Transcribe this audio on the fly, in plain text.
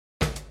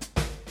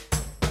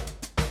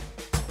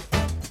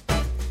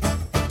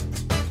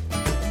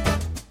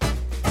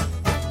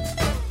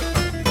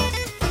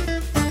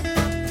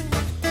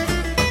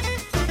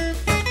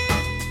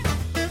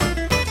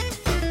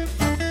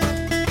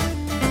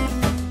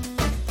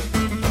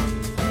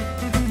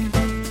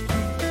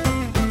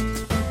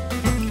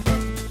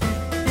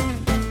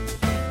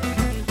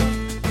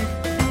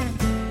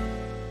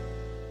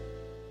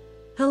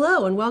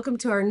Hello, and welcome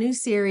to our new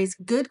series,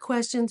 Good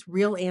Questions,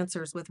 Real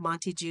Answers with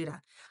Monty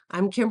Judah.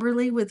 I'm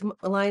Kimberly with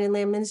Lion and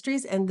Lamb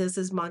Ministries, and this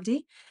is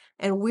Monty.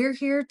 And we're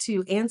here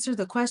to answer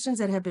the questions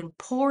that have been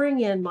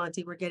pouring in,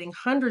 Monty. We're getting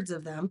hundreds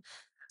of them.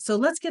 So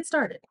let's get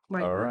started.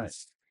 All right.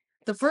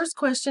 The first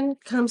question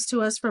comes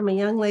to us from a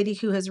young lady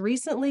who has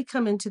recently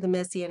come into the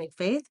Messianic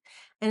faith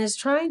and is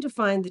trying to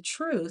find the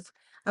truth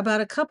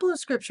about a couple of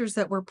scriptures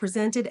that were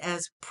presented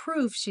as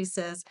proof, she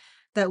says,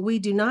 that we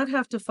do not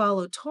have to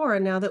follow Torah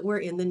now that we're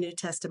in the New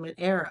Testament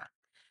era.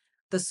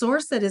 The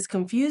source that is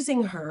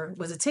confusing her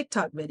was a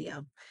TikTok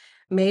video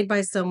made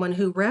by someone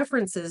who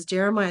references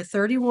Jeremiah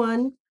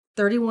 31,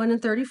 31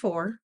 and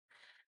 34,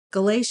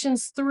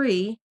 Galatians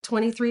 3,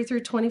 23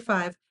 through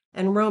 25,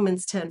 and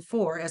Romans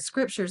 10:4 as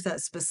scriptures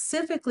that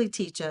specifically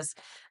teach us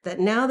that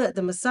now that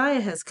the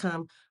Messiah has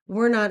come,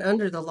 we're not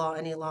under the law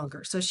any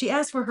longer. So she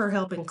asked for her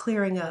help in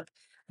clearing up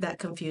that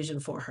confusion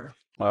for her.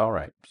 All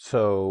right.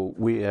 So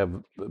we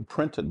have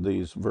printed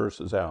these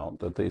verses out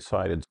that they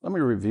cited. Let me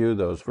review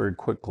those very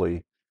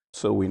quickly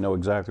so we know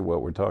exactly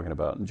what we're talking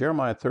about.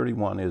 Jeremiah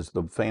 31 is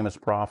the famous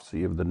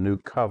prophecy of the new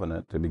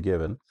covenant to be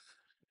given.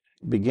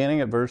 Beginning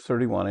at verse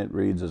 31, it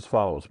reads as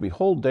follows: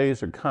 Behold,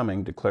 days are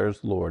coming, declares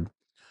the Lord,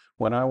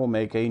 when I will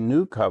make a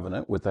new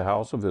covenant with the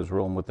house of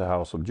Israel and with the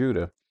house of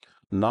Judah,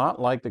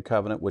 not like the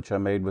covenant which I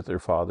made with their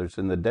fathers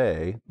in the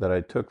day that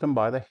I took them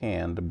by the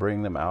hand to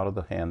bring them out of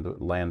the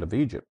land of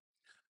Egypt.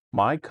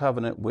 My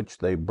covenant which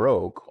they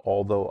broke,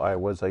 although I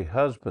was a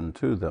husband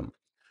to them,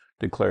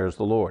 declares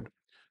the Lord.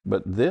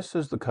 But this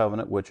is the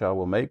covenant which I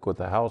will make with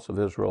the house of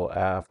Israel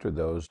after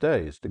those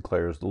days,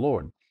 declares the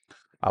Lord.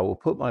 I will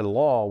put my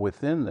law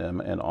within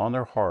them, and on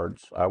their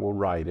hearts I will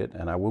write it,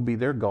 and I will be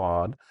their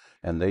God,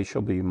 and they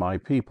shall be my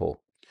people.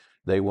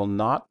 They will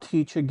not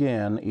teach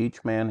again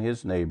each man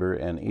his neighbor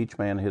and each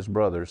man his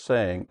brother,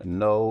 saying,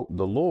 Know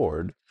the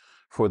Lord,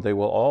 for they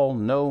will all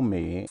know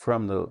me,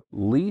 from the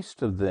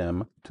least of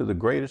them to the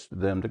greatest of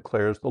them,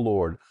 declares the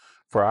Lord.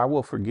 For I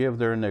will forgive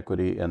their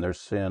iniquity, and their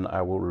sin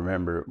I will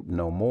remember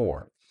no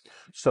more.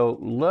 So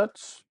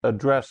let's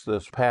address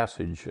this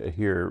passage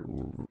here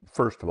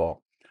first of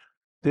all.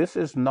 This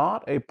is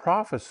not a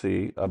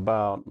prophecy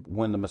about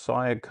when the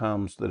Messiah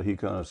comes that he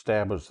can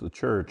establish the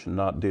church and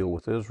not deal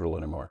with Israel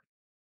anymore.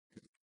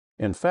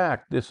 In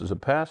fact, this is a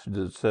passage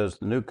that says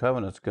the new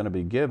covenant is going to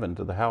be given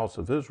to the house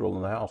of Israel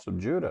and the house of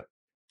Judah.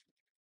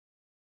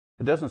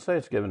 It doesn't say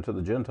it's given to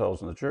the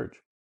Gentiles in the church.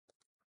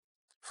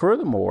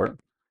 Furthermore,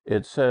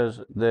 it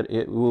says that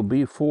it will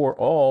be for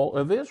all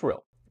of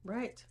Israel.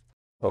 Right.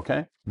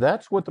 Okay?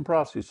 That's what the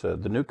prophecy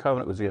said. The new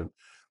covenant was given.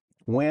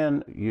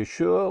 When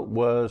Yeshua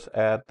was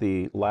at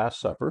the Last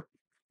Supper,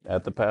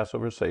 at the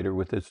Passover Seder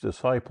with his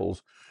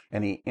disciples,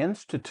 and he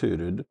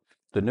instituted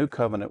the new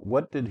covenant,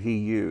 what did he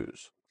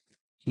use?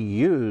 He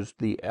used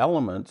the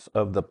elements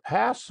of the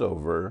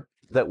Passover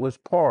that was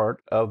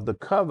part of the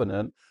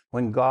covenant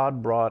when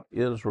God brought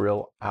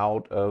Israel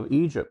out of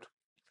Egypt.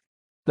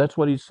 That's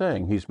what he's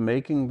saying. He's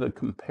making the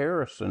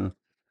comparison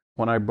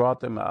when I brought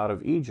them out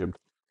of Egypt.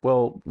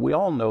 Well, we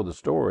all know the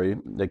story.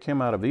 They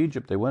came out of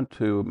Egypt, they went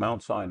to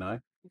Mount Sinai,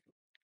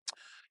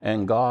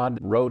 and God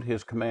wrote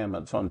his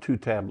commandments on 2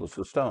 tablets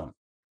of stone,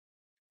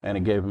 and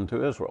he gave them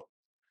to Israel.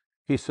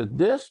 He said,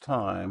 this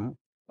time,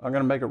 I'm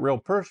going to make it real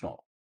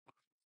personal.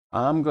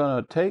 I'm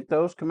going to take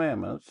those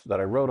commandments that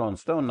I wrote on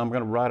stone, and I'm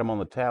going to write them on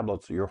the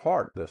tablets of your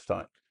heart this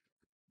time.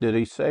 Did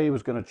he say he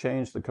was going to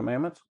change the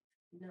commandments?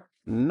 No.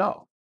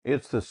 No.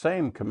 It's the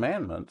same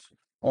commandments,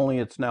 only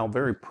it's now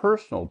very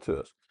personal to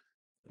us.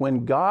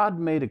 When God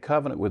made a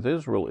covenant with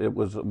Israel, it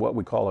was what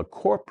we call a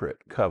corporate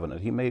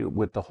covenant. He made it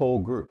with the whole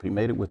group. He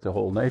made it with the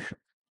whole nation.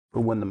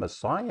 But when the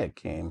Messiah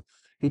came,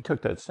 he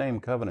took that same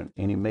covenant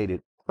and he made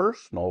it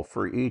personal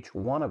for each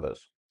one of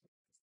us.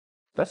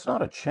 That's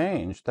not a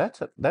change.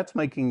 That's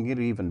making it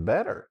even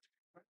better.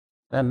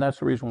 And that's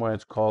the reason why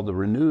it's called the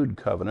renewed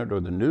covenant or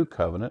the new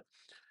covenant.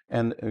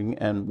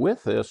 And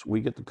with this,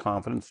 we get the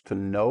confidence to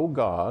know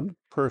God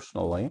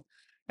personally,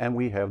 and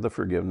we have the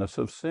forgiveness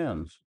of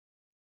sins.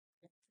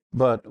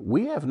 But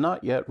we have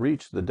not yet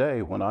reached the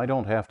day when I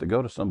don't have to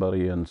go to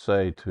somebody and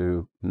say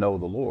to know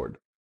the Lord.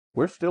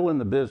 We're still in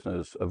the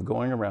business of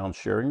going around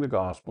sharing the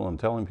gospel and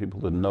telling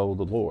people to know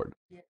the Lord.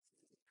 Yes.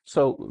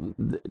 So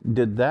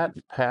did that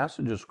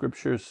passage of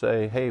scripture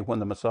say, hey, when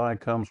the Messiah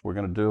comes, we're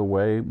going to do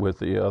away with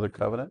the other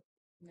covenant?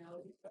 No.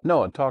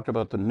 No, it talked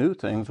about the new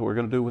things we're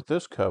going to do with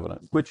this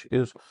covenant, which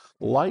is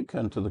like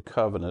unto the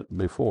covenant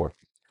before.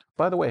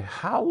 By the way,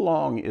 how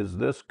long is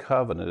this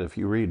covenant, if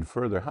you read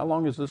further, how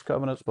long is this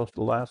covenant supposed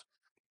to last?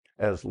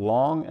 As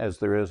long as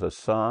there is a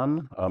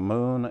sun, a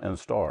moon, and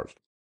stars.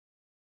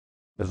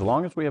 As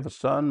long as we have a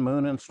sun,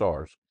 moon, and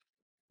stars,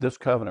 this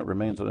covenant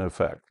remains in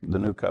effect, the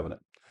new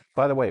covenant.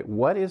 By the way,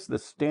 what is the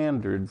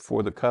standard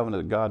for the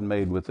covenant that God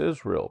made with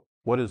Israel?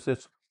 What is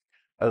this?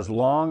 As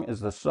long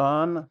as the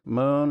sun,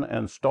 moon,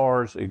 and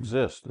stars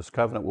exist, this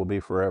covenant will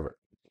be forever.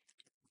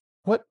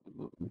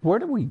 Where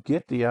do we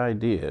get the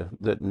idea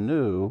that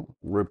new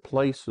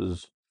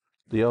replaces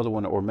the other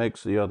one or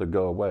makes the other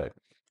go away?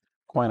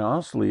 Quite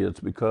honestly, it's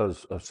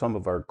because of some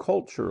of our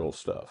cultural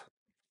stuff.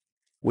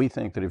 We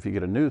think that if you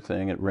get a new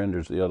thing, it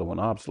renders the other one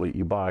obsolete.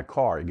 You buy a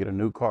car, you get a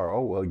new car.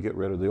 Oh, well, you get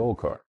rid of the old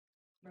car.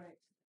 Right.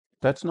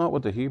 That's not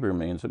what the Hebrew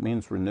means. It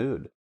means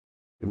renewed.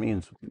 It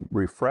means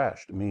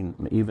refreshed. It means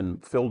even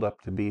filled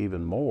up to be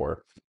even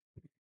more.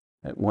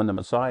 When the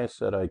Messiah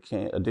said, I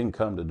didn't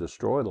come to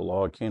destroy the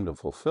law, I came to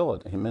fulfill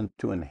it, he meant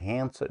to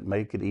enhance it,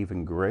 make it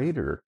even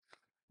greater,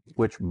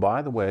 which,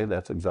 by the way,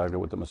 that's exactly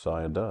what the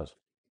Messiah does.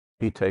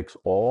 He takes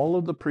all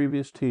of the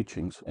previous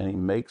teachings and he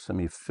makes them,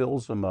 he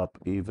fills them up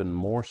even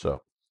more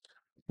so.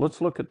 Let's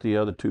look at the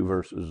other two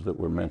verses that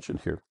were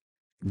mentioned here.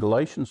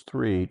 Galatians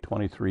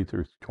 3:23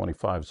 through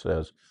 25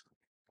 says,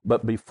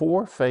 but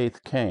before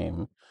faith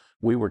came,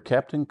 we were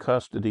kept in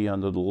custody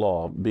under the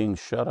law, being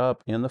shut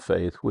up in the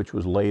faith which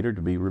was later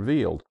to be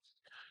revealed.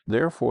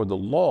 Therefore, the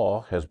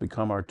law has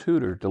become our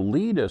tutor to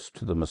lead us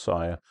to the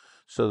Messiah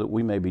so that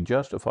we may be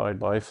justified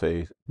by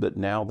faith, that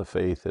now the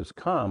faith has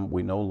come,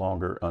 we no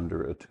longer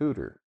under a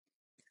tutor.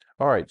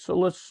 All right, so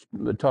let's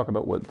talk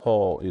about what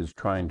Paul is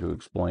trying to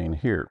explain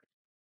here.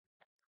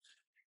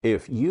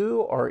 If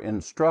you are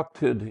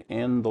instructed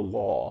in the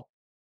law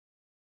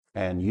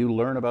and you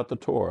learn about the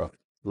Torah,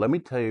 let me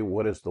tell you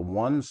what is the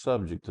one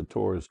subject the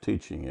Torah is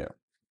teaching you.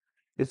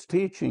 It's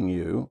teaching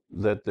you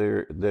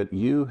that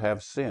you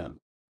have sinned,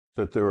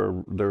 that there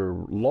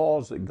are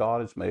laws that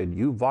God has made.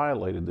 You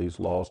violated these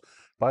laws.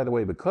 By the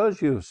way,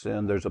 because you have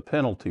sinned, there's a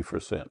penalty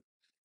for sin,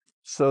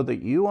 so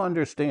that you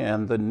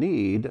understand the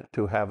need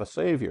to have a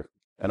Savior.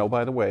 And oh,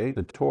 by the way,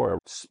 the Torah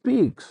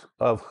speaks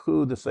of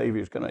who the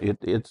Savior is going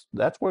to.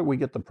 That's where we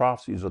get the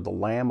prophecies of the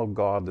Lamb of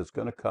God that's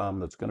going to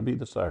come, that's going to be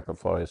the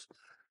sacrifice.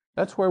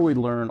 That's where we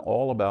learn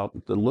all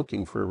about the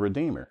looking for a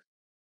Redeemer.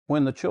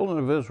 When the children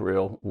of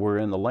Israel were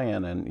in the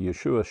land and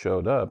Yeshua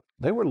showed up,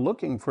 they were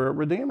looking for a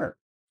Redeemer.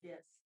 Yes.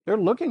 They're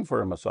looking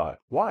for a Messiah.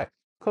 Why?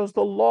 Because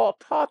the law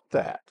taught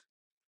that.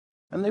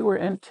 And they were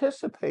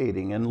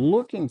anticipating and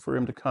looking for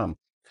him to come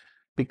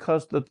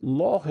because the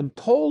law had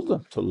told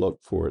them to look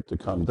for it to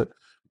come. That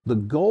the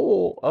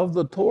goal of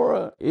the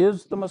Torah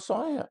is the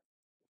Messiah.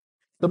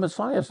 The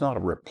Messiah is not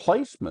a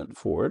replacement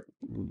for it.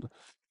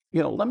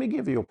 Let me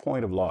give you a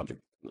point of logic.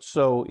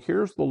 So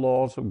here's the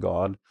laws of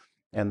God,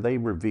 and they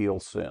reveal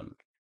sin.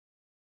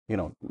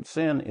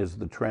 Sin is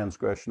the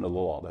transgression of the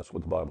law. That's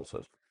what the Bible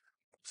says.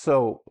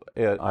 So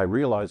I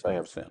realize I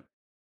have sin,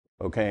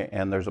 okay?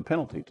 And there's a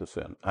penalty to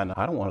sin. And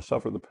I don't want to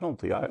suffer the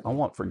penalty. I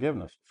want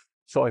forgiveness.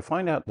 So I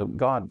find out that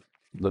God,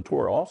 the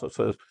Torah also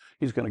says,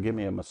 he's going to give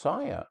me a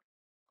Messiah.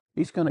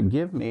 He's going to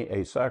give me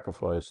a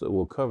sacrifice that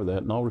will cover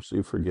that, and I'll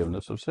receive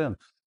forgiveness of sin.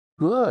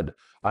 Good.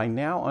 I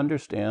now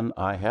understand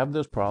I have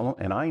this problem,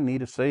 and I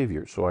need a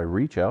Savior. So I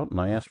reach out and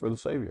I ask for the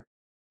Savior.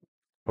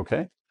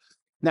 Okay?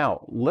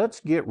 Now, let's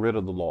get rid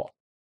of the law.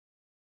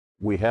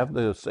 We have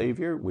the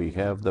Savior, we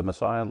have the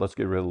Messiah, let's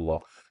get rid of the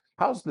law.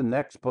 How's the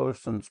next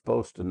person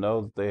supposed to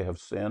know that they have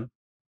sinned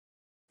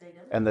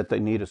and that they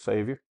need a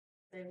Savior?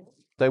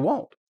 They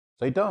won't.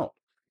 They don't.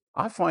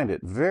 I find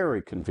it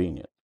very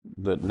convenient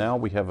that now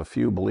we have a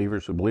few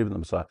believers who believe in the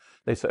Messiah.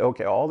 They say,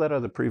 okay, all that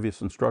other previous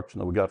instruction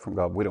that we got from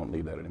God, we don't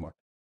need that anymore.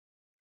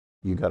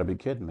 You got to be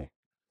kidding me.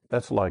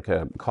 That's like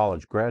a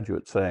college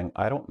graduate saying,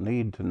 I don't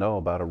need to know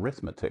about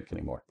arithmetic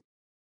anymore.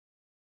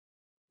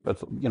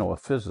 That's, a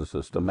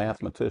physicist, a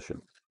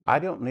mathematician. I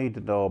don't need to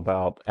know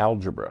about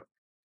algebra.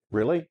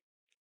 Really?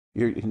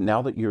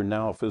 Now that you're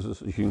now a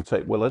physicist, you can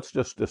say, well, let's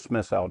just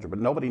dismiss algebra.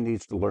 Nobody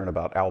needs to learn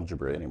about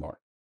algebra anymore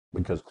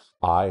because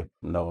I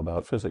know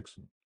about physics.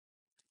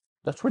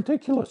 That's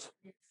ridiculous.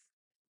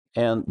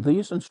 And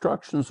these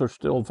instructions are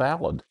still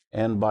valid.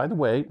 And by the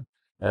way,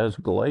 as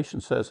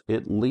Galatians says,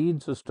 it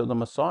leads us to the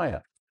Messiah.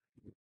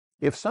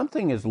 If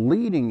something is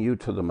leading you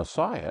to the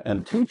Messiah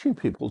and teaching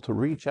people to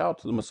reach out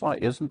to the Messiah,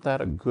 isn't that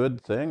a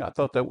good thing? I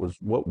thought that was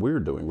what we're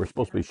doing. We're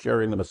supposed to be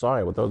sharing the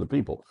Messiah with other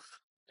people.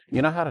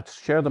 You know how to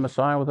share the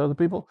Messiah with other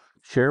people?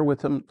 Share with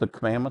them the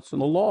commandments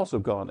and the laws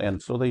of God.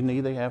 And so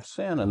they have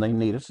sin and they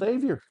need a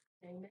Savior.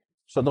 Amen.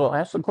 So they'll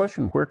ask the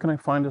question, where can I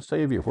find a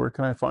Savior? Where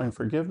can I find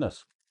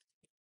forgiveness?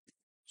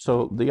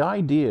 So the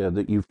idea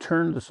that you've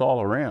turned this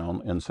all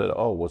around and said,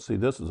 oh, well, see,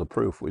 this is a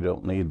proof we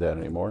don't need that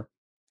anymore,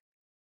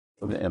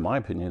 in my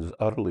opinion, is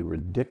utterly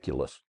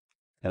ridiculous.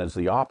 And it's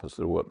the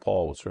opposite of what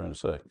Paul was trying to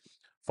say.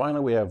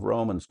 Finally, we have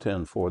Romans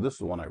 10:4. This is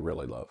the one I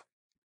really love.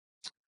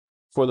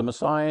 For the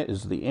Messiah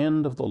is the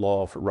end of the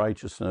law for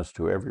righteousness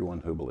to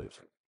everyone who believes.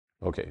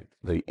 Okay,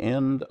 the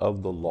end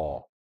of the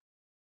law.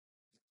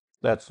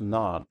 That's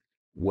not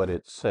what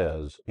it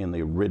says in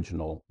the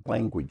original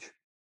language.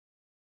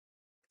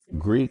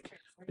 Greek,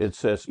 it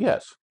says,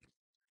 yes,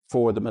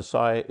 for the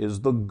Messiah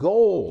is the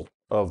goal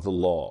of the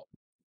law.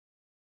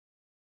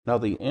 Now,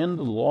 the end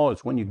of the law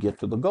is when you get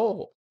to the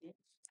goal.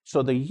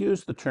 So they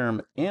use the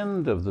term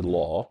end of the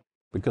law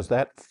because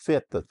that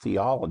fit the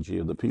theology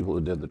of the people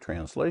who did the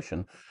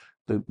translation.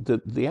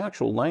 The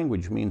actual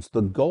language means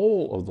the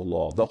goal of the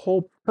law. The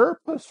whole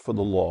purpose for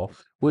the law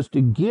was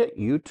to get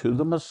you to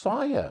the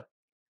Messiah.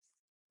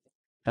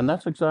 And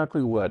that's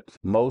exactly what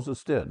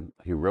Moses did.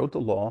 He wrote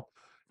the law,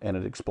 and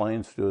it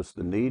explains to us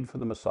the need for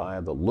the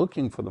Messiah, the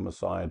looking for the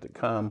Messiah to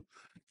come.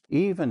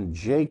 Even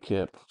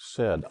Jacob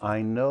said,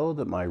 I know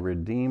that my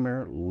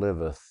Redeemer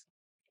liveth.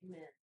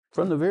 Amen.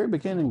 From the very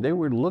beginning, they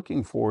were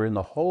looking for in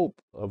the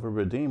hope of a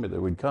Redeemer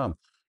that would come,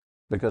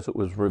 because it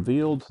was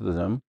revealed to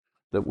them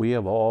that we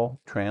have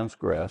all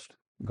transgressed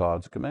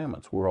God's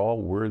commandments. We're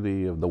all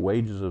worthy of the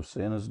wages of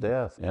sin is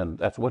death. And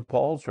that's what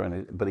Paul's trying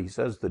to, but he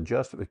says the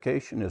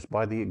justification is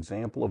by the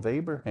example of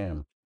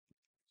Abraham.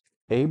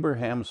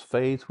 Abraham's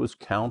faith was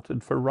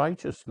counted for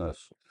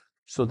righteousness.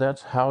 So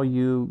that's how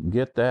you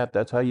get that.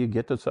 That's how you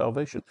get to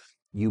salvation.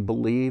 You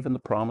believe in the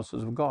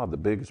promises of God. The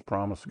biggest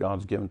promise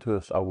God's given to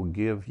us, I will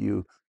give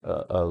you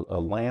a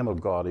lamb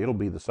of God. It'll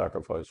be the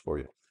sacrifice for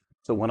you.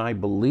 So when I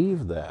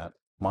believe that,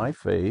 my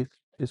faith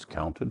is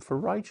counted for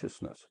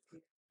righteousness.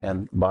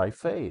 And by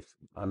faith,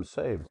 I'm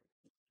saved.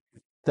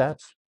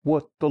 That's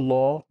what the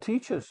law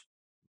teaches.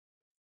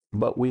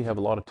 But we have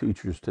a lot of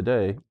teachers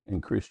today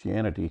in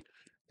Christianity.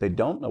 They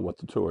don't know what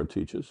the Torah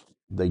teaches.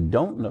 They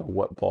don't know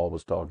what Paul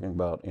was talking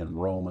about in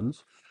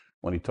Romans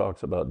when he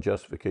talks about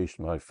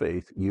justification by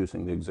faith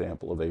using the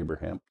example of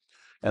Abraham.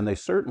 And they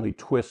certainly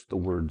twist the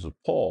words of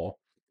Paul,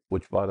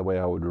 which, by the way,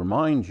 I would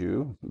remind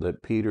you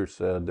that Peter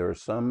said there are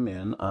some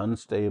men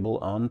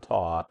unstable,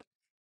 untaught,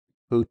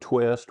 who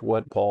twist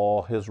what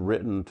Paul has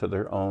written to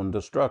their own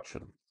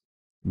destruction.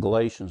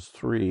 Galatians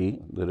 3,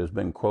 that has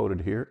been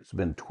quoted here, it's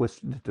been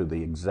twisted to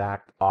the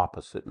exact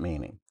opposite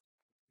meaning,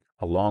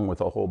 along with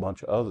a whole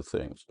bunch of other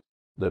things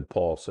that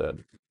Paul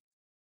said.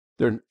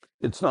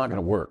 It's not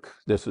going to work.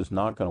 This is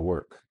not going to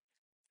work.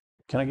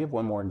 Can I give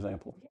one more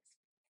example?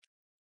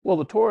 Well,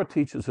 the Torah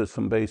teaches us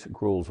some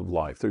basic rules of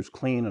life. There's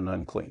clean and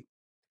unclean.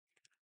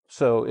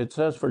 So it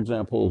says, for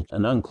example,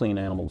 an unclean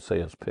animal, say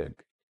is pig.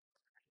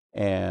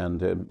 And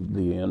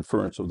the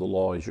inference of the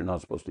law is you're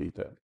not supposed to eat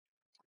that.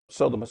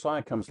 So the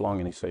Messiah comes along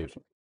and he saves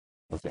him.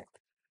 Okay.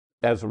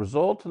 As a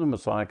result of the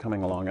Messiah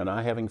coming along and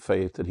I having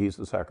faith that he's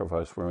the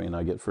sacrifice for me and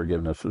I get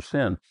forgiveness of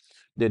sin,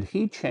 did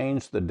he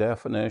change the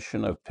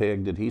definition of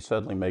pig? Did he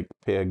suddenly make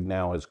pig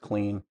now as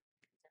clean?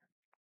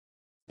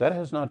 That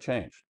has not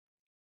changed.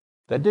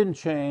 That didn't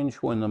change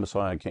when the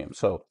Messiah came.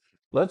 So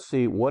let's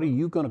see, what are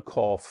you going to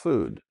call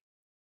food?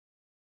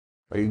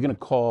 Are you going to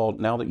call,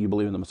 now that you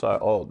believe in the Messiah,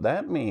 oh,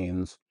 that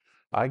means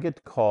I get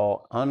to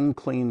call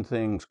unclean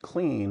things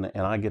clean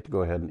and I get to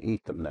go ahead and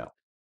eat them now.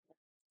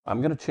 I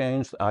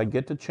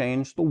get to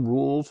change the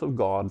rules of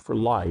God for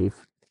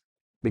life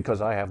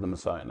because I have the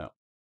Messiah now.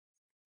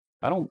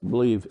 I don't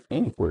believe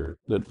anywhere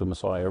that the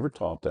Messiah ever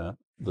taught that.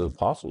 The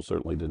apostles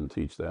certainly didn't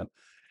teach that.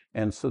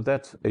 And so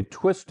that's a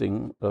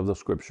twisting of the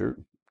scripture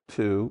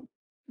to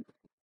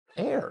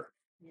err.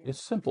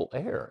 It's simple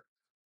error.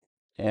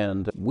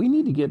 And we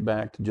need to get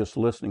back to just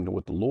listening to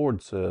what the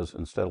Lord says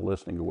instead of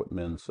listening to what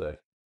men say.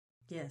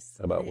 Yes.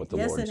 About what the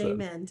yes, Lord and says.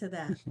 Amen to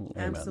that. Amen.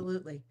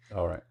 Absolutely.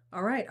 All right.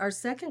 All right. Our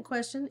second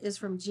question is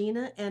from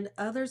Gina, and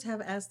others have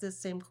asked this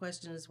same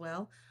question as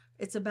well.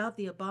 It's about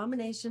the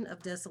abomination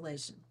of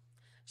desolation.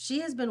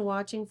 She has been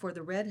watching for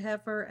the red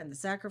heifer and the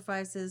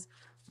sacrifices,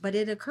 but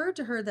it occurred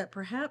to her that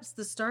perhaps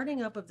the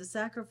starting up of the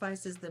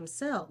sacrifices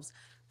themselves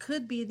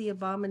could be the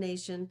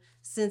abomination,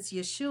 since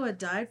Yeshua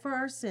died for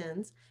our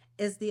sins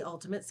as the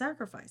ultimate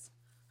sacrifice.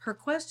 Her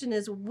question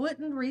is,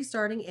 wouldn't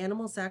restarting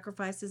animal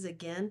sacrifices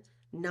again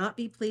not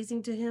be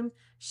pleasing to him?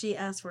 She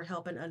asked for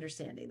help in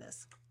understanding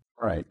this.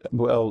 Right.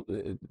 Well,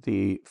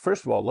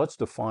 first of all, let's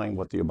define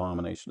what the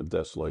abomination of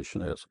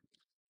desolation is.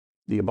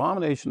 The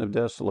abomination of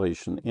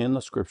desolation in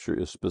the scripture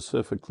is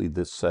specifically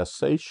the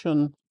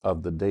cessation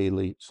of the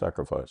daily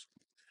sacrifice.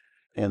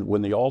 And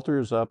when the altar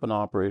is up and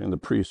operating, the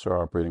priests are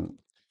operating.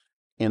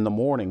 In the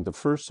morning, the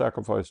first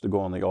sacrifice to go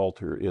on the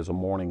altar is a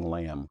morning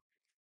lamb,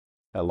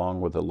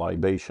 along with a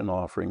libation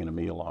offering and a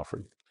meal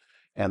offering.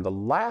 And the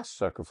last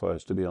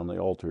sacrifice to be on the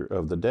altar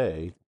of the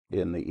day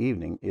in the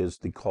evening is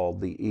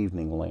called the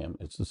evening lamb.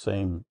 It's the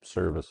same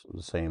service,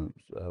 the same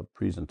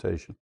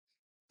presentation.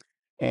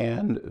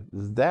 And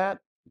that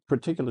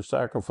particular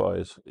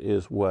sacrifice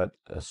is what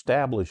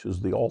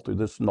establishes the altar.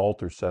 This is an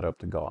altar set up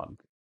to God.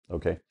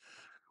 Okay.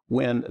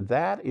 When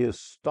that is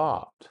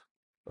stopped,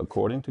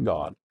 according to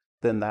God,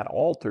 then that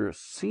altar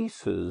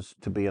ceases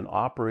to be an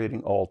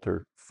operating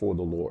altar for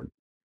the Lord.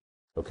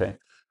 Okay.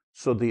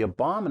 So the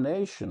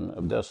abomination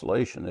of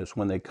desolation is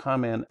when they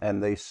come in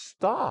and they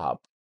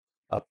stop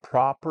a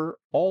proper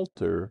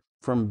altar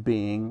from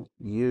being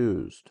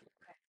used.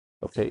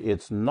 Okay.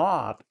 It's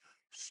not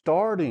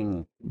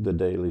starting the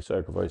daily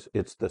sacrifice,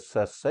 it's the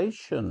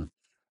cessation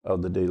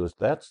of the daily.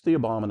 That's the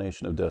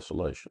abomination of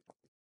desolation.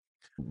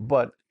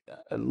 But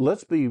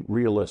let's be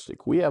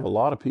realistic. We have a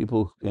lot of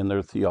people in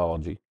their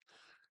theology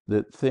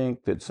that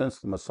think that since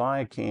the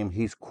Messiah came,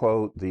 he's,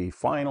 quote, the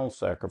final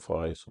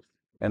sacrifice,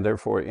 and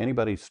therefore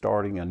anybody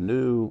starting a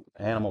new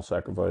animal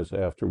sacrifice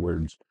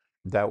afterwards,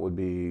 that would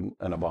be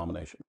an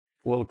abomination.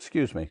 Well,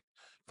 excuse me.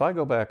 If I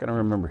go back and I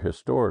remember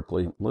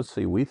historically, let's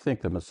see, we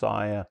think the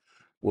Messiah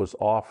was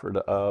offered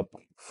up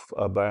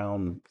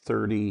around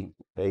 30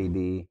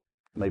 AD,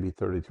 maybe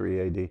 33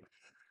 AD.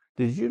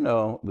 Did you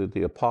know that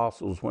the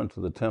apostles went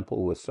to the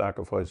temple with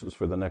sacrifices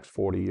for the next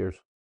 40 years?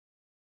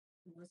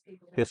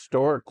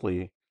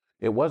 Historically,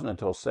 It wasn't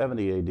until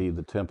 70 AD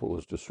the temple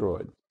was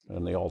destroyed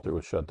and the altar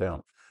was shut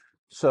down.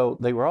 So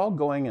they were all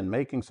going and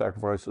making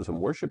sacrifices and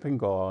worshiping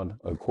God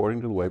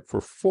according to the way for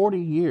 40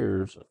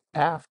 years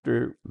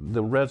after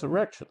the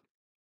resurrection.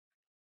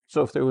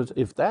 So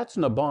if that's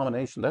an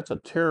abomination, that's a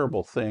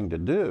terrible thing to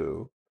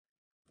do.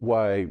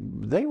 Why,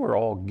 they were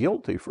all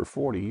guilty for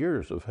 40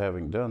 years of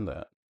having done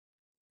that.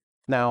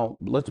 Now,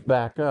 let's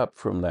back up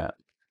from that.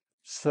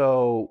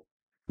 So,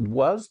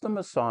 was the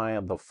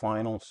Messiah the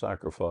final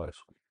sacrifice?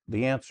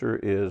 The answer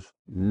is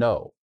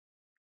no.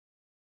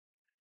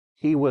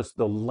 He was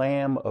the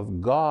Lamb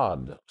of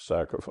God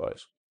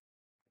sacrifice.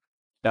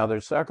 Now,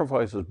 there's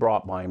sacrifices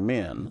brought by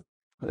men,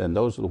 and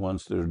those are the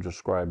ones that are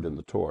described in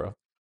the Torah: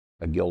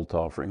 a guilt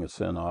offering, a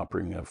sin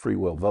offering, a free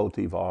will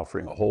votive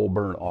offering, a whole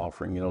burnt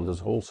offering.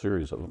 There's a whole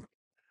series of them.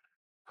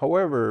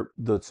 However,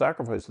 the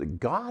sacrifice that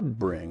God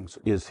brings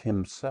is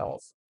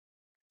himself.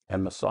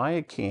 And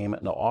Messiah came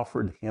and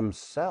offered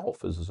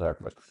himself as a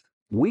sacrifice.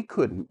 We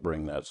couldn't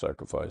bring that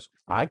sacrifice.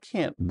 I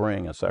can't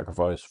bring a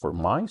sacrifice for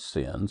my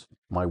sins,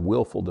 my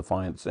willful,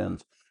 defiant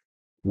sins,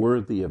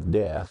 worthy of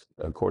death,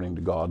 according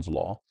to God's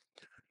law.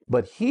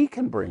 But he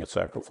can bring a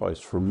sacrifice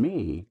for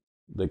me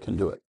that can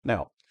do it.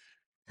 Now,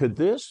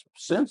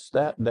 since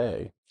that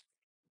day,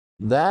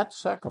 that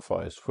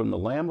sacrifice from the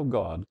Lamb of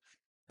God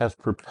has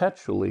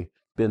perpetually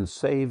been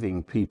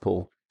saving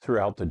people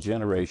throughout the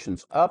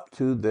generations up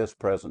to this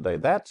present day.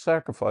 That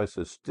sacrifice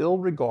is still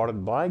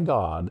regarded by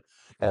God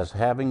as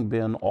having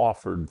been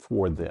offered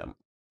for them.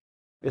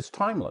 It's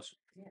timeless.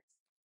 Yes.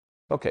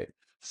 Okay,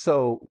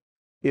 so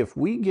if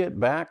we get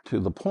back to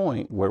the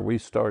point where we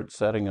start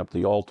setting up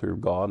the altar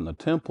of God and the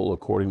temple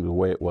according to the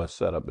way it was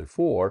set up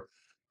before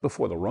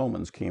the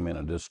Romans came in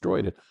and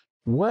destroyed it,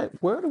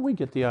 where do we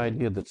get the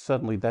idea that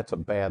suddenly that's a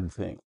bad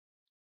thing?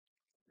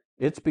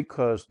 It's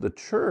because the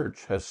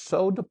church has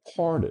so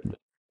departed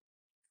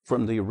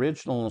from the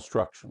original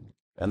instruction,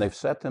 and they've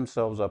set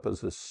themselves up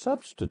as a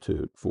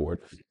substitute for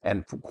it,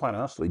 and quite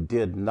honestly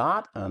did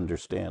not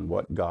understand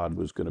what God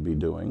was going to be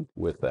doing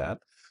with that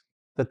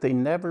they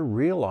never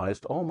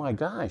realized, oh my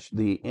gosh,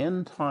 the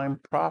end time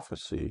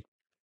prophecy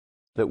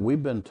that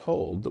we've been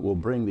told that will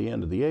bring the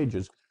end of the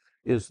ages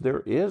is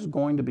there is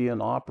going to be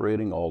an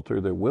operating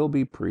altar. There will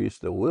be priests.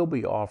 There will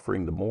be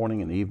offering the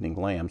morning and evening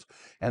lambs.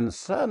 And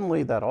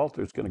suddenly that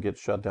altar is going to get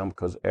shut down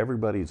because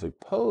everybody's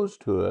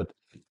opposed to it.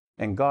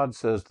 And God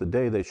says the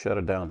day they shut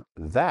it down,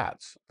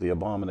 that's the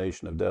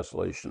abomination of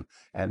desolation.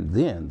 And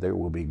then there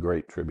will be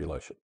great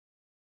tribulation.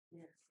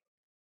 Yes.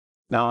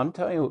 Now, I'm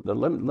telling you,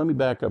 let me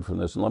back up from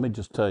this and let me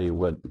just tell you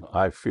what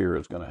I fear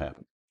is going to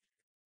happen.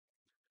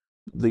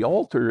 The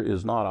altar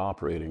is not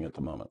operating at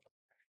the moment,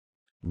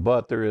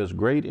 but there is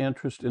great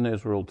interest in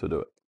Israel to do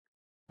it.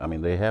 I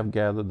mean, they have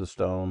gathered the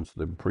stones,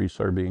 the priests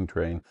are being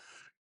trained.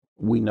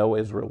 We know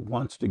Israel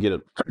wants to get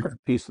a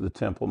piece of the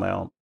Temple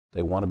Mount.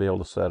 They want to be able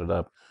to set it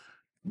up,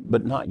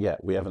 but not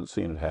yet. We haven't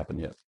seen it happen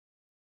yet.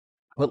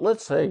 But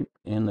let's say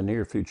in the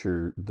near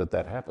future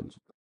that happens.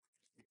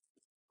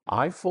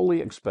 I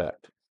fully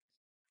expect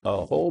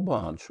a whole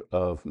bunch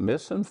of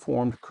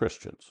misinformed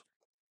Christians,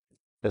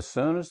 as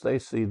soon as they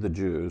see the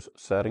Jews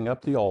setting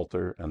up the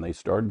altar and they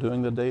start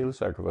doing the daily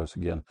sacrifice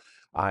again,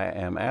 I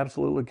am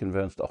absolutely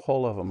convinced a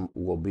whole of them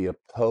will be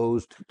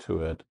opposed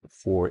to it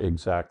for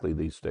exactly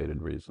these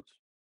stated reasons.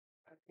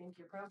 I think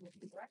you're probably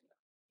right.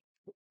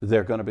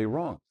 They're going to be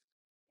wrong.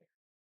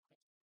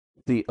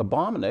 The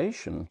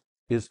abomination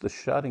is the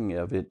shutting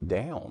of it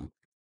down,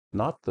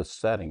 not the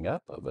setting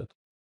up of it.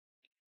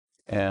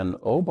 And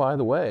oh, by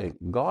the way,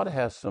 God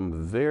has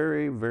some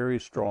very, very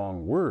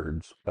strong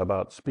words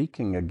about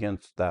speaking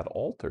against that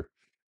altar,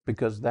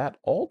 because that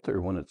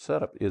altar, when it's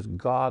set up, is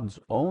God's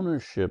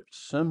ownership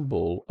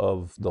symbol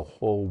of the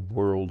whole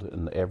world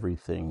and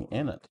everything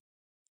in it.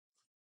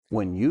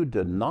 When you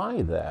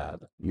deny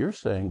that, you're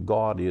saying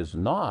God is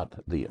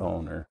not the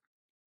owner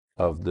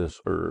of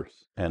this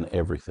earth and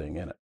everything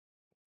in it.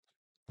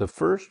 The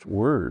first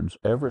words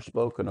ever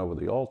spoken over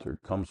the altar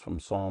comes from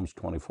Psalms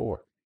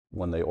 24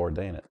 when they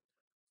ordain it.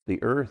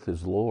 The earth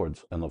is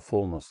Lord's and the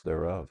fullness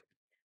thereof.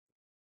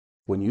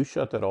 When you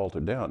shut that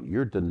altar down,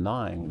 you're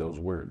denying those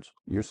words.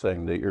 You're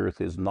saying the earth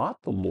is not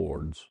the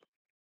Lord's,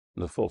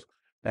 the full.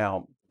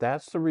 Now,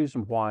 that's the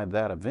reason why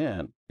that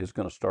event is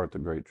going to start the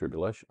Great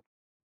Tribulation.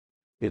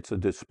 It's a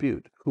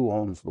dispute. Who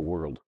owns the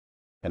world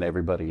and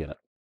everybody in it?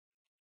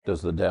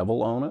 Does the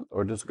devil own it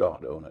or does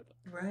God own it?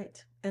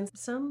 Right. And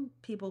some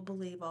people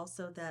believe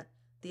also that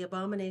the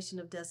abomination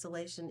of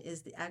desolation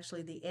is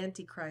actually the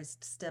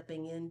Antichrist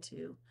stepping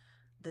into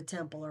the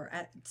temple or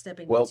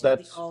stepping Well, into the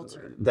that's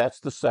altar. that's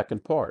the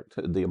second part.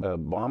 The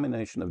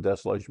abomination of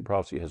desolation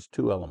prophecy has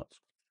two elements: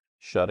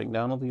 shutting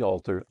down of the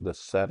altar, the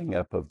setting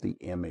up of the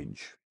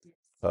image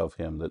of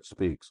him that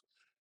speaks,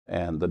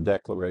 and the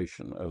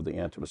declaration of the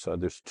anti-Messiah.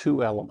 There's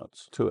two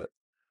elements to it.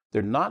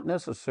 They're not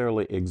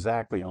necessarily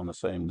exactly on the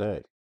same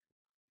day,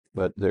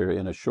 but they're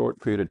in a short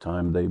period of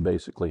time. They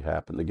basically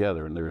happen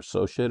together, and they're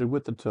associated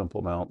with the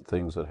Temple Mount,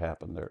 things that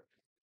happen there.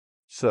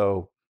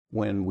 So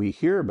when we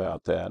hear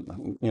about that,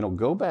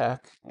 go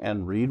back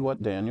and read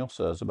what Daniel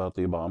says about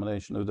the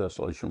abomination of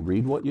desolation.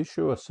 Read what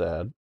Yeshua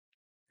said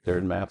there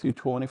in Matthew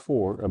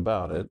 24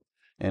 about it,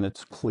 and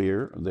it's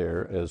clear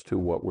there as to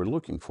what we're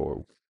looking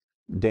for.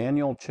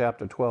 Daniel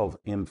chapter 12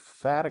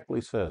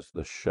 emphatically says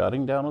the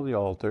shutting down of the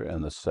altar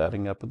and the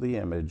setting up of the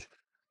image,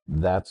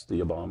 that's the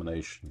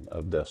abomination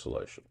of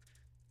desolation.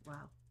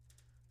 Wow.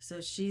 So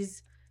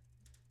she's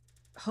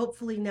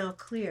hopefully now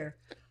clear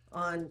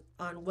on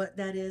what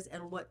that is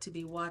and what to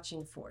be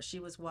watching for.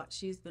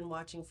 She's been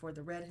watching for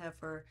the red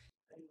heifer.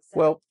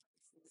 Well,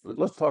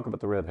 let's talk about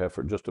the red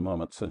heifer just a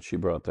moment since she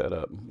brought that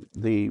up.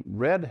 The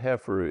red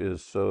heifer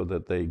is so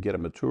that they get a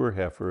mature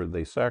heifer,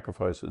 they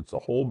sacrifice it, it's a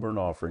whole burnt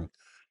offering.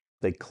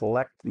 They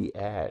collect the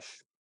ash,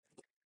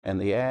 and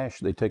the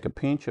ash, they take a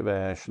pinch of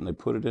ash and they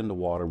put it into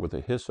water with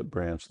a hyssop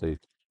branch. They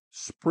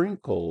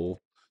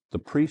sprinkle the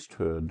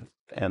priesthood,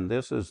 and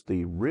this is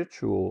the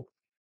ritual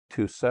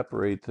to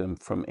separate them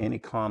from any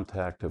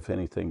contact of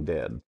anything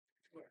dead,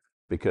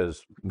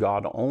 because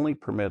God only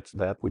permits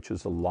that which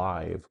is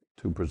alive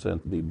to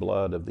present the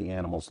blood of the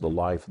animals, the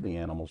life of the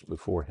animals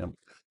before him.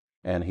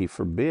 And he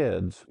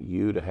forbids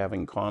you to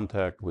having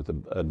contact with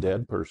a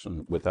dead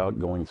person without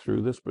going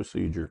through this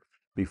procedure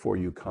before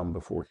you come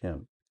before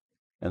him.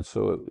 And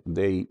so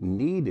they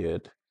need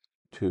it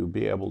to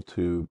be able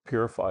to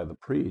purify the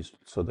priest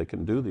so they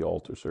can do the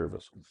altar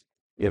service.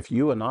 If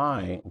you and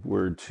I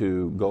were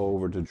to go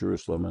over to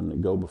Jerusalem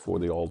and go before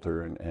the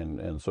altar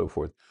and so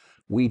forth,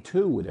 we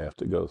too would have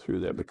to go through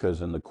that,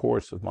 because in the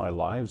course of my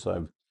lives,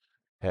 I've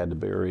had to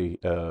bury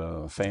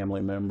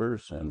family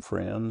members and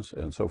friends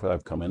and so forth.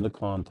 I've come into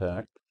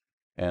contact.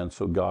 And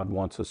so God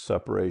wants a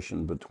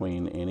separation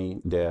between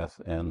any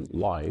death and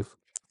life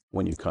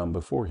when you come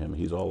before him.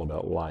 He's all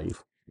about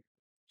life.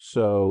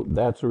 So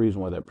that's the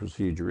reason why that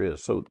procedure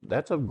is. So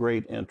that's of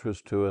great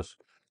interest to us,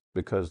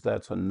 because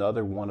that's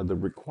another one of the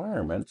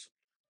requirements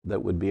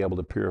that would be able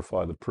to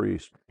purify the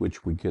priest,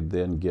 which we could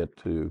then get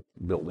to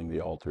building the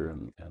altar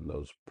and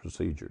those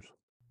procedures.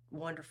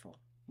 Wonderful.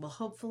 Well,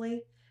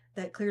 hopefully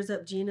that clears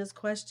up Gina's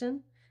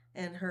question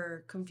and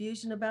her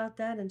confusion about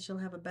that, and she'll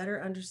have a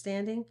better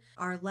understanding.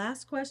 Our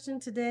last question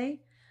today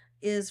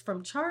is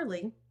from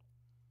Charlie.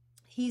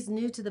 He's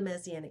new to the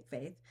Messianic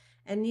faith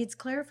and needs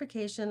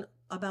clarification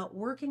about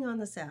working on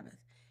the Sabbath.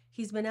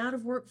 He's been out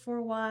of work for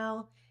a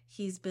while.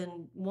 He's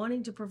been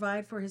wanting to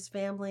provide for his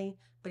family,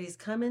 but he's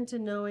come into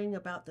knowing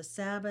about the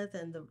Sabbath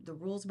and the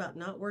rules about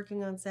not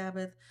working on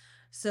Sabbath.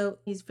 So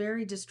he's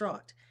very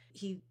distraught.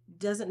 He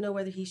doesn't know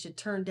whether he should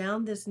turn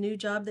down this new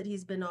job that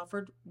he's been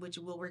offered, which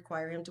will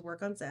require him to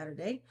work on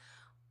Saturday,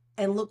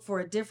 and look for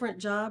a different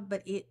job,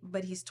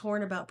 but he's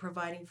torn about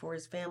providing for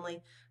his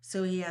family.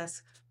 So he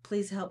asks,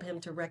 please help him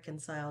to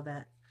reconcile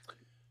that.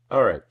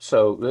 All right.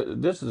 So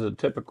this is a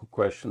typical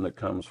question that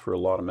comes for a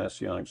lot of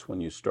Messianics when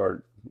you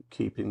start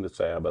keeping the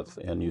Sabbath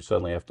and you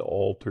suddenly have to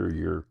alter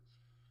your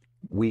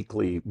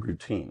weekly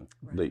routine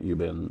that you've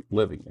been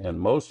living. And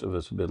most of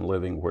us have been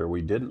living where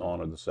we didn't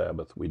honor the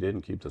Sabbath, we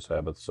didn't keep the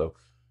Sabbath. So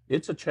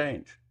it's a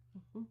change,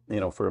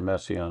 for a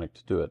Messianic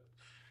to do it.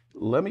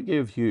 Let me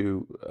give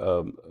you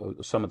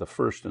some of the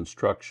first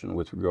instruction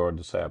with regard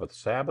to Sabbath.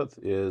 Sabbath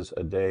is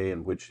a day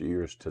in which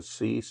you're to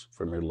cease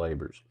from your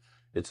labors.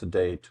 It's a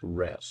day to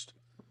rest.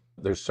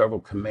 There's several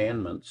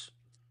commandments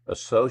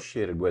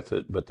associated with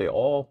it, but they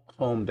all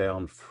home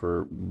down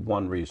for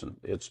one reason.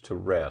 It's to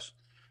rest.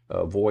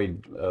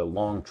 Avoid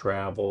long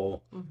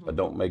travel.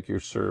 Don't make your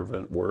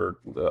servant work.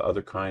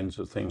 Other kinds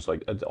of things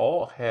like it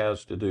all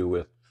has to do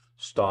with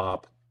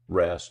stop,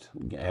 rest,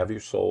 have your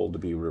soul to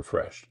be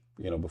refreshed,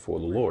 before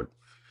the Lord.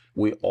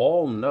 We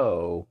all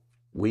know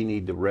we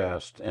need to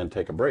rest and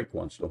take a break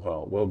once in a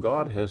while. Well,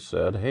 God has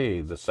said,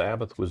 hey, the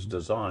Sabbath was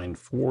designed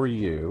for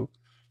you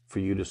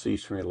to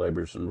cease from your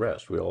labors and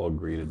rest. We all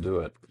agree to do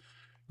it.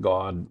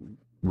 God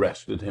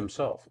rested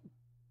himself,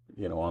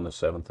 on the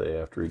seventh day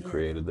after he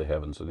created the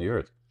heavens and the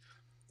earth.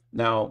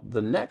 Now,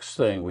 the next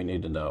thing we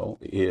need to know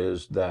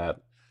is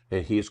that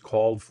he's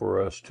called for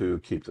us to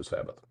keep the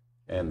Sabbath.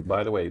 And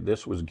by the way,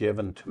 this was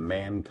given to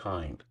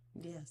mankind.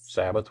 Yes.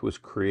 Sabbath was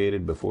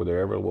created before there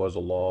ever was a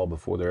law,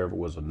 before there ever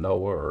was a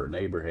Noah or an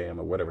Abraham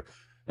or whatever.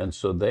 And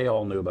so they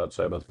all knew about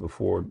Sabbath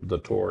before the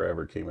Torah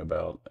ever came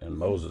about and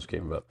Moses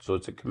came about. So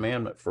it's a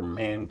commandment for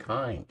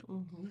mankind.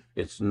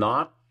 It's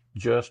not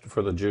just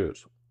for the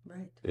Jews.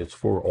 Right. It's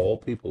for all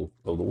people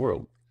of the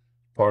world.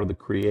 Part of the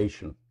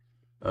creation,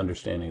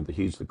 understanding that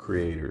he's the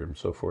creator and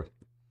so forth.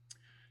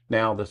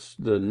 Now,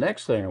 the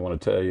next thing I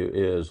want to tell you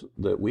is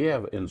that we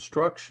have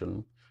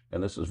instruction,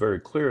 and this is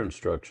very clear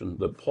instruction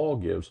that Paul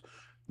gives.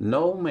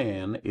 No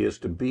man is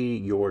to be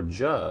your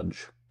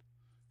judge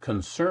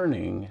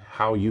concerning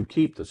how you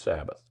keep the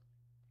Sabbath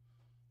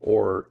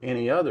or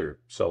any other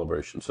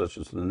celebration, such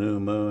as the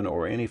new moon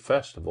or any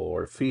festival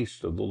or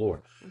feast of the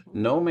Lord.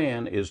 No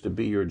man is to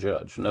be your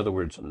judge. In other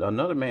words,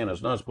 another man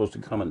is not supposed to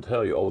come and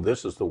tell you, oh,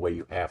 this is the way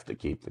you have to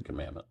keep the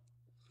commandment.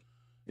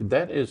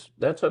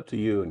 That's up to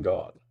you and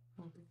God.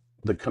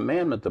 The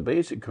commandment, the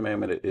basic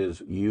commandment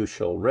is you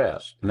shall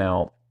rest.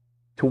 Now,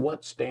 to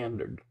what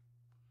standard?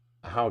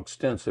 How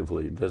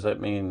extensively? Does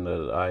that mean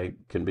that I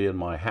can be in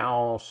my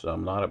house?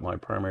 I'm not at my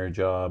primary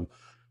job.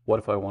 What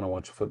if I want to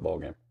watch a football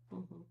game?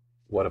 Mm-hmm.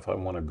 What if I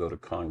want to go to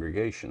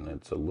congregation?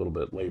 It's a little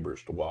bit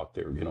laborious to walk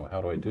there.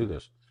 How do I do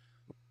this?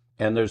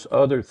 And there's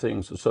other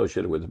things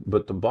associated with it.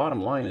 But the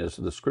bottom line is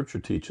the scripture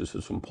teaches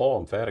us, and Paul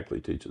emphatically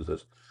teaches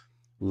this,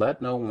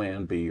 let no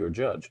man be your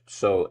judge.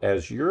 So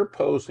as you're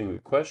posing the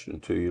question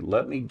to you,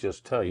 let me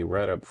just tell you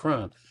right up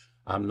front,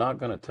 I'm not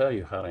going to tell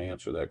you how to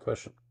answer that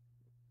question.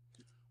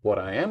 What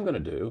I am going to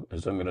do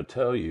is I'm going to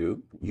tell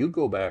you, you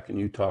go back and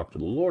you talk to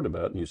the Lord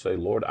about it, and you say,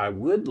 Lord, I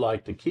would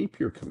like to keep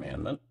your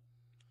commandment.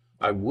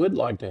 I would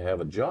like to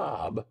have a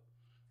job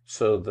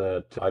so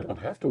that I don't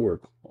have to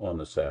work on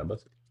the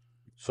Sabbath,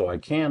 so I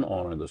can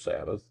honor the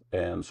Sabbath,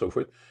 and so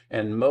forth.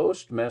 And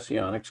most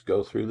Messianics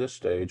go through this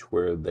stage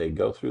where they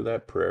go through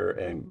that prayer,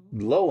 and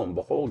lo and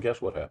behold,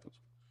 guess what happens?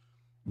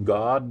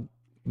 God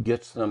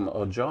gets them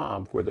a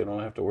job where they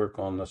don't have to work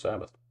on the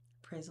Sabbath.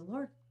 Praise the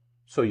Lord.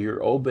 So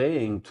you're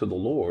obeying to the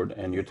Lord,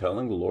 and you're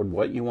telling the Lord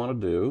what you want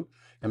to do.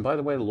 And by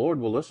the way, the Lord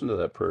will listen to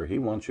that prayer. He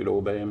wants you to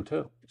obey him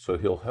too. So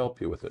he'll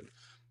help you with it.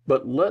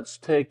 But let's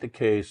take the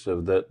case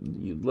of that.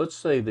 Let's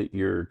say that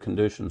your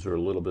conditions are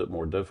a little bit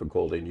more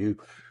difficult and you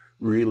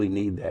really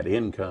need that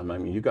income. I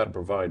mean, you got to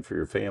provide for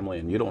your family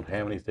and you don't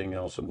have anything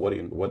else. And what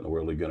in the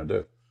world are you going to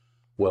do?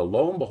 Well,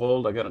 lo and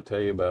behold, I got to tell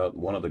you about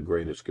one of the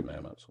greatest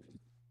commandments.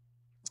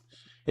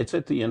 It's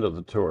at the end of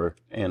the Torah,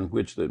 in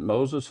which that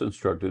Moses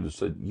instructed us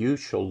that you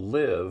shall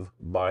live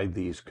by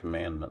these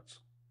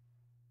commandments.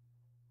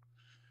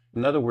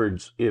 In other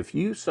words, if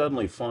you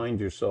suddenly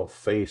find yourself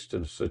faced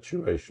in a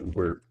situation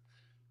where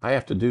I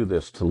have to do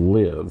this to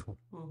live,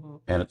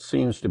 and it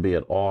seems to be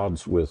at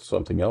odds with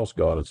something else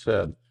God has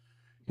said,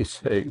 you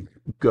say,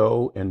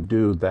 go and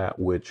do that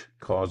which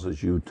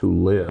causes you to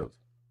live.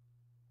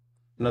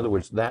 In other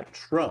words, that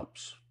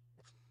trumps.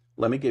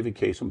 Let me give you a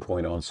case in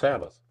point on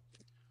Sabbath.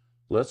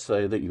 Let's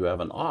say that you have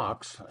an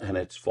ox and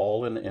it's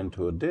fallen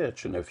into a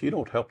ditch, and if you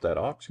don't help that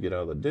ox get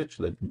out of the ditch,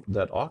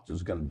 that ox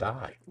is going to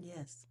die.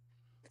 Yes.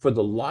 For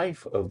the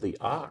life of the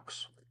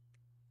ox,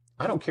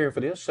 I don't care if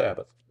it is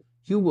Sabbath,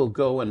 you will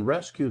go and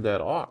rescue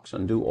that ox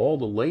and do all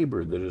the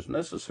labor that is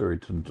necessary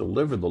to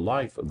deliver the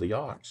life of the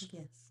ox.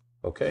 Yes.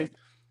 Okay?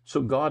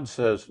 So God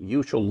says,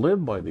 you shall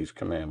live by these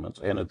commandments,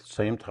 and at the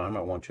same time,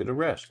 I want you to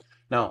rest.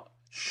 Now,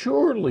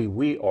 surely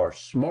we are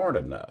smart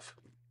enough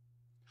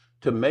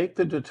to make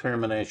the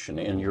determination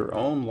in your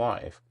own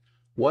life,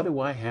 what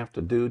do I have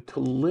to do to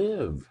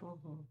live?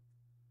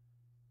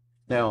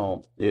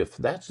 Now, if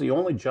that's the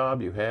only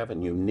job you have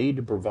and you need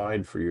to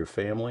provide for your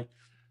family,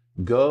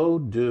 go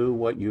do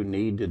what you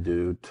need to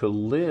do to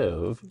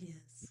live.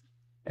 Yes.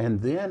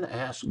 And then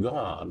ask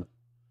God,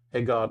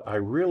 hey, God, I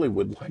really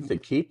would like to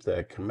keep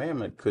that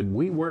commandment. Could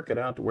we work it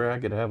out to where I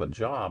could have a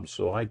job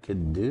so I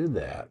could do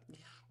that?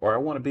 Or I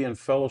want to be in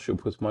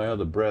fellowship with my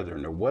other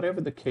brethren, or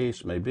whatever the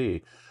case may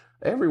be.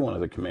 Every one of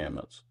the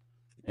commandments.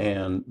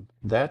 And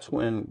that's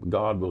when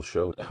God will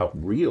show how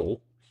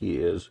real he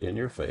is in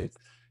your faith,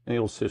 and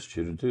he'll assist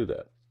you to do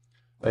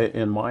that.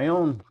 In my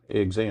own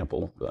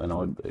example, I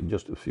know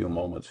just a few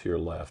moments here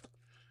left,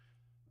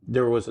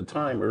 there was a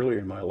time earlier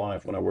in my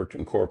life when I worked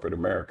in corporate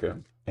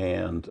America,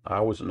 and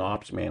I was an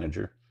ops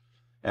manager,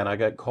 and I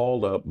got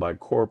called up by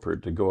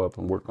corporate to go up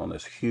and work on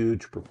this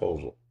huge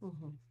proposal.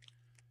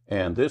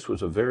 And this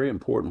was a very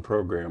important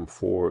program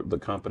for the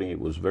company. It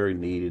was very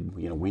needed.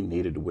 We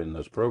needed to win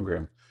this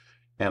program.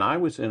 And I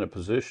was in a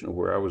position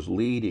where I was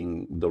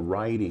leading the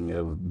writing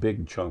of a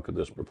big chunk of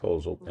this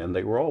proposal. And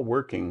they were all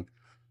working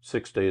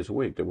 6 days a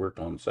week. They worked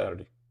on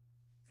Saturday.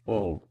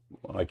 Well,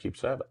 I keep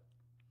Sabbath.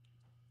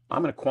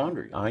 I'm in a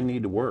quandary. I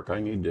need to work. I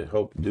need to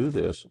help do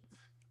this.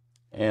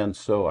 And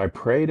so I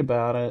prayed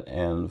about it.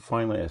 And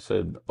finally I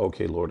said,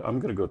 okay, Lord, I'm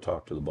going to go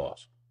talk to the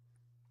boss.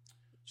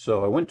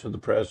 So I went to the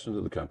president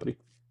of the company.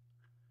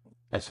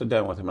 I sat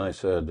down with him and I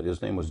said,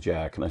 his name was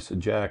Jack, and I said,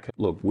 Jack,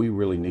 look, we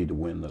really need to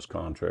win this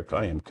contract.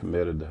 I am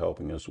committed to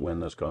helping us win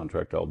this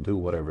contract. I'll do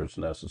whatever is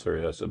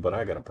necessary. I said, but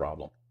I got a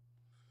problem.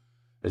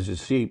 As you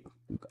see,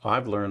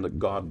 I've learned that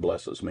God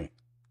blesses me.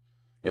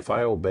 If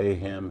I obey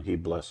him, he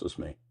blesses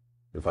me.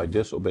 If I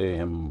disobey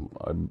him,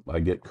 I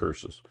get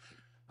curses.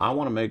 I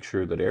want to make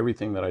sure that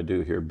everything that I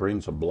do here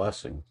brings a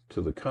blessing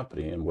to the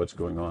company and what's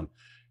going on.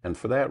 And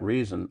for that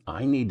reason,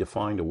 I need to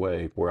find a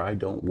way where I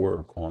don't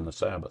work on the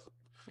Sabbath.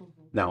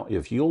 Now,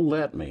 if you'll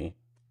let me,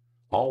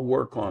 I'll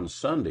work on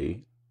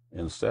Sunday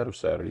instead of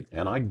Saturday,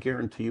 and I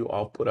guarantee you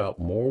I'll put out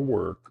more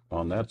work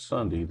on that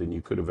Sunday than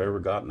you could have ever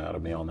gotten out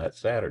of me on that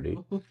Saturday.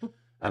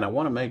 And I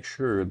want to make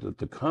sure that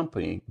the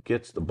company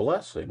gets the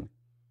blessing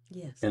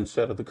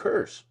instead of the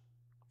curse,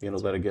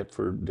 that I get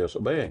for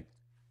disobeying.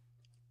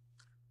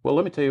 Well,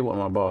 let me tell you what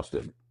my boss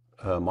did.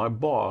 My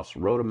boss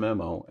wrote a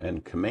memo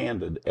and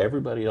commanded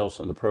everybody else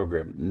in the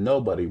program,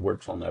 nobody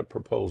works on that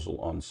proposal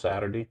on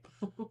Saturday.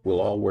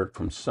 We'll all work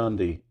from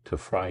Sunday to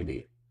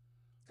Friday.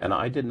 And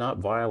I did not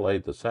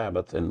violate the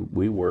Sabbath, and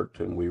we worked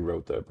and we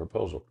wrote that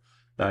proposal.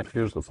 Now,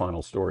 here's the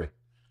final story.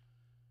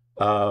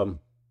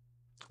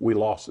 We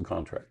lost the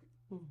contract.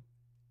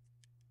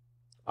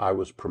 I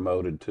was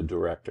promoted to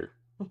director.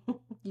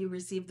 You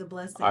received the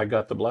blessing. I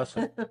got the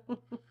blessing.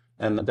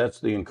 And that's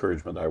the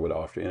encouragement I would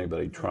offer to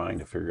anybody Yes. trying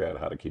to figure out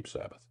how to keep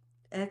Sabbath.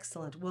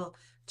 Excellent. Well,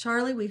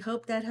 Charlie, we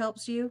hope that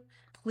helps you.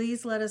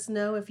 Please let us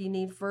know if you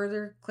need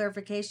further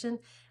clarification.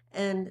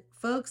 And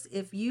folks,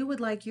 if you would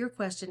like your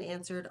question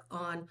answered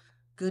on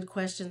Good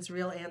Questions,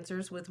 Real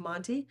Answers with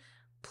Monty,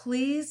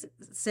 please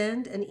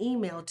send an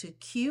email to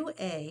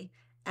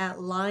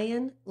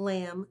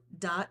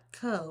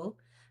qa@lionlamb.co,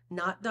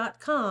 not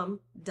 .com,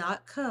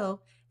 .co,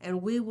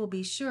 and we will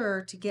be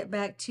sure to get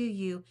back to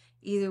you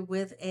either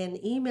with an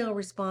email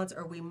response,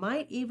 or we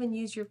might even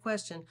use your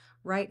question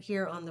right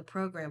here on the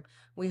program.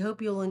 We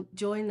hope you'll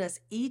join us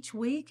each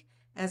week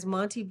as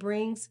Monty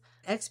brings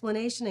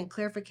explanation and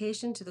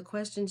clarification to the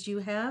questions you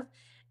have.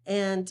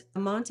 And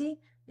Monty,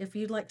 if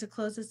you'd like to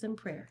close us in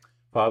prayer.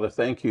 Father,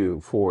 thank you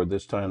for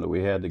this time that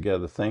we had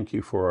together. Thank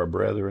you for our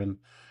brethren.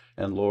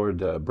 And Lord,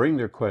 bring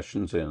their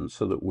questions in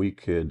so that we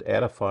could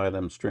edify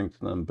them,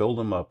 strengthen them, build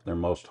them up in their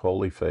most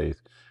holy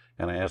faith.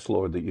 And I ask,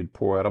 Lord, that you'd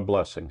pour out a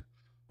blessing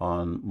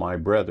on my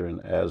brethren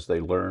as they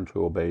learn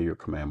to obey your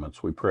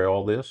commandments. We pray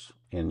all this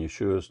in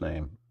Yeshua's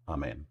name.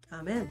 Amen.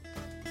 Amen.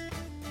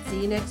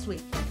 See you next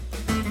week.